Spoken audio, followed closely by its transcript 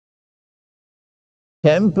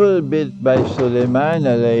Temple built by Sulaiman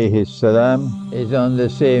alayhi salam is on the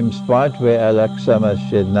same spot where Al-Aqsa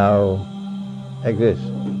Masjid now exists.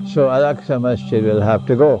 So Al-Aqsa Masjid will have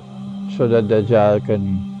to go so that Dajjal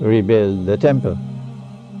can rebuild the temple.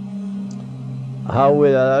 How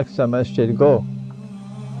will Al-Aqsa Masjid go?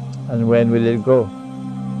 And when will it go?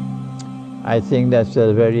 I think that's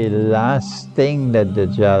the very last thing that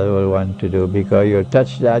Dajjal will want to do, because you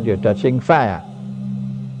touch that, you're touching fire.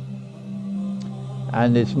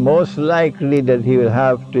 And it's most likely that he will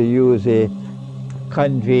have to use a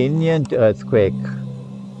convenient earthquake,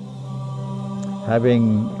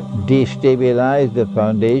 having destabilized the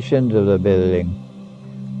foundations of the building,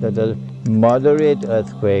 that a moderate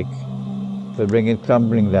earthquake will bring it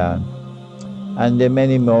crumbling down. And there are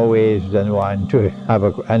many more ways than one to have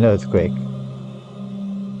an earthquake.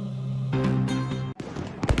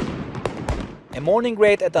 A morning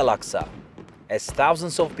raid at Al-Aqsa, as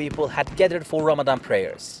thousands of people had gathered for Ramadan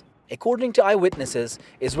prayers. According to eyewitnesses,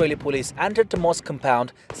 Israeli police entered the mosque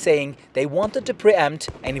compound saying they wanted to preempt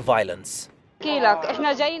any violence.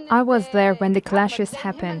 I was there when the clashes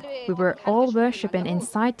happened. We were all worshipping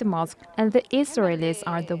inside the mosque, and the Israelis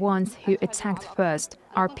are the ones who attacked first.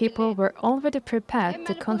 Our people were already prepared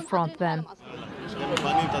to confront them.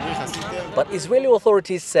 But Israeli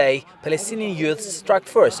authorities say Palestinian youths struck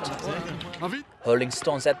first, hurling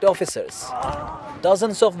stones at the officers.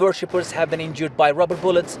 Dozens of worshippers have been injured by rubber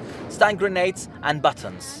bullets, stun grenades and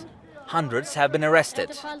batons. Hundreds have been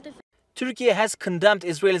arrested. Turkey has condemned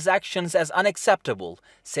Israel's actions as unacceptable,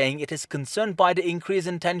 saying it is concerned by the increase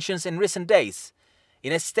in tensions in recent days.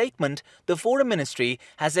 In a statement, the Foreign Ministry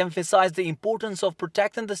has emphasized the importance of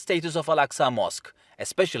protecting the status of Al-Aqsa Mosque,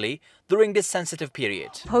 especially during this sensitive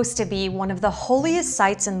period. Supposed to be one of the holiest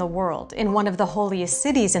sites in the world, in one of the holiest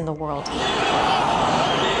cities in the world.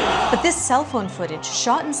 But this cell phone footage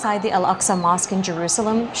shot inside the Al-Aqsa Mosque in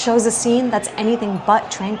Jerusalem shows a scene that's anything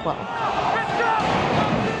but tranquil.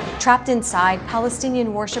 Trapped inside,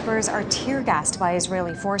 Palestinian worshippers are tear-gassed by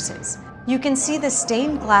Israeli forces. You can see the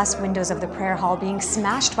stained glass windows of the prayer hall being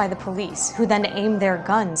smashed by the police, who then aim their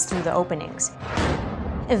guns through the openings.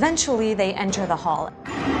 Eventually, they enter the hall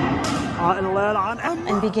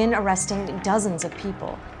and begin arresting dozens of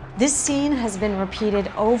people. This scene has been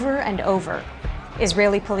repeated over and over.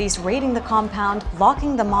 Israeli police raiding the compound,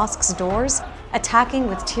 locking the mosque's doors, attacking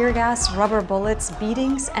with tear gas, rubber bullets,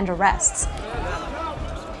 beatings, and arrests.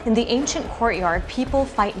 In the ancient courtyard, people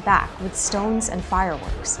fight back with stones and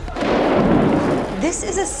fireworks. This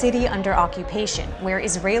is a city under occupation where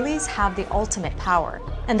Israelis have the ultimate power,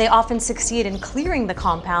 and they often succeed in clearing the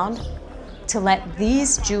compound to let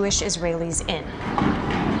these Jewish Israelis in.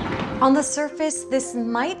 On the surface, this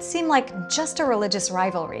might seem like just a religious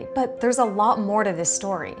rivalry, but there's a lot more to this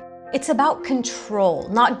story. It's about control,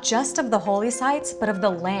 not just of the holy sites, but of the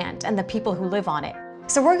land and the people who live on it.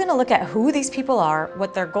 So we're going to look at who these people are,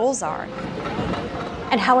 what their goals are,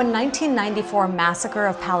 and how a 1994 massacre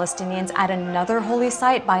of Palestinians at another holy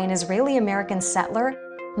site by an Israeli-American settler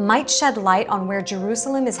might shed light on where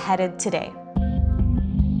Jerusalem is headed today.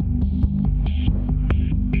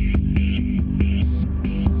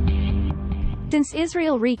 Since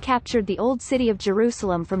Israel recaptured the Old City of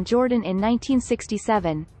Jerusalem from Jordan in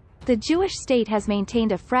 1967, the Jewish state has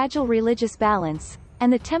maintained a fragile religious balance,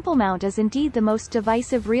 and the Temple Mount is indeed the most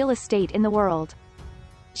divisive real estate in the world.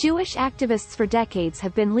 Jewish activists for decades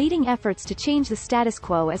have been leading efforts to change the status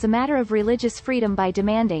quo as a matter of religious freedom by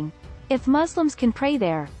demanding, if Muslims can pray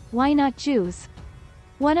there, why not Jews?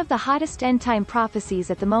 One of the hottest end-time prophecies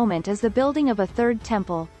at the moment is the building of a third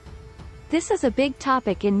temple. This is a big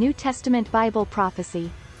topic in New Testament Bible prophecy.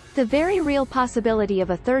 The very real possibility of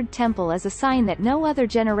a third temple is a sign that no other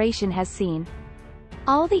generation has seen.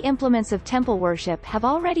 All the implements of temple worship have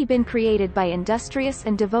already been created by industrious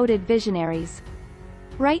and devoted visionaries.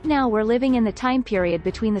 Right now we're living in the time period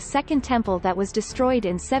between the Second Temple that was destroyed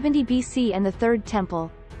in 70 BC and the Third Temple.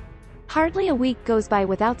 Hardly a week goes by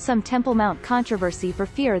without some Temple Mount controversy for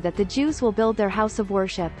fear that the Jews will build their house of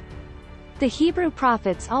worship. The Hebrew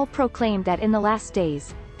prophets all proclaimed that in the last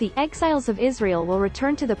days, the exiles of Israel will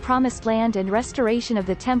return to the Promised Land and restoration of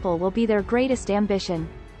the Temple will be their greatest ambition.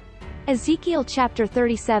 Ezekiel chapter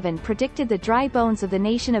 37 predicted the dry bones of the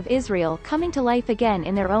nation of Israel coming to life again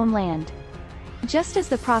in their own land. Just as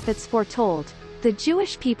the prophets foretold, the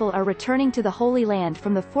Jewish people are returning to the Holy Land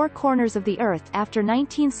from the four corners of the earth after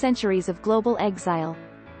 19 centuries of global exile.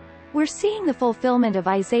 We're seeing the fulfillment of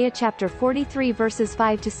Isaiah chapter 43 verses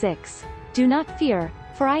 5-6. Do not fear,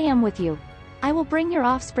 for I am with you. I will bring your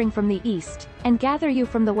offspring from the east, and gather you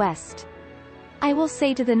from the west. I will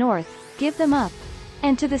say to the north, give them up,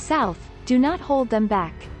 and to the south, do not hold them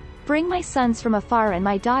back. bring my sons from afar and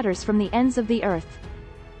my daughters from the ends of the earth.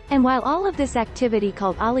 And while all of this activity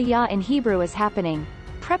called Aliyah in Hebrew is happening,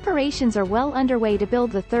 preparations are well underway to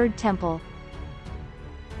build the third temple.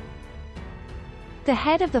 The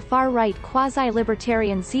head of the far-right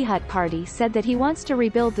quasi-libertarian Zihad party said that he wants to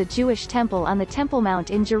rebuild the Jewish temple on the Temple Mount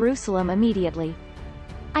in Jerusalem immediately.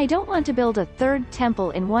 I don't want to build a third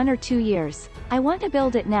temple in 1 or 2 years, I want to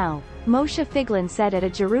build it now, Moshe Feiglin said at a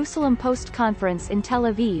Jerusalem Post conference in Tel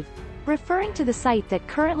Aviv, referring to the site that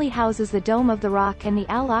currently houses the Dome of the Rock and the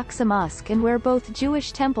Al-Aqsa Mosque and where both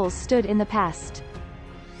Jewish temples stood in the past.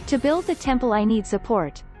 To build the temple I need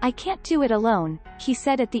support, I can't do it alone, he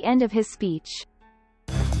said at the end of his speech.